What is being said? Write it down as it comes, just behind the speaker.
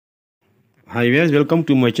Hi guys, welcome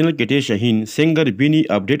to my channel. Kete Shaheen. Singer Ɓeنi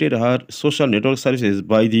updated her social network services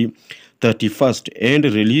by the 31st and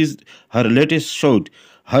released her latest shot.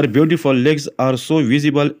 Her beautiful legs are so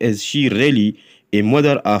visible as she really a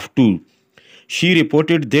mother of two. She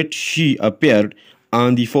reported that she appeared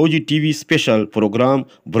on the Fauji TV special program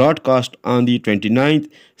broadcast on the 29th,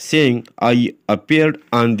 saying, "I appeared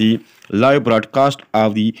on the live broadcast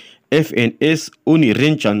of the FNS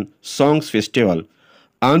Unirenchan Songs Festival.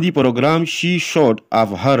 On the program, she showed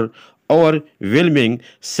off her overwhelming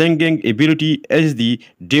singing ability as the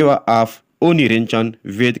diva of Unirenchan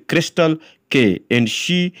with Crystal K, and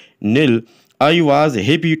she nailed. I was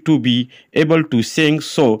happy to be able to sing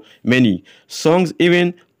so many songs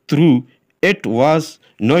even though it was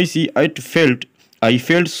noisy. I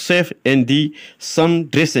felt safe in the some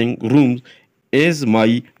dressing rooms as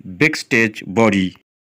my backstage body."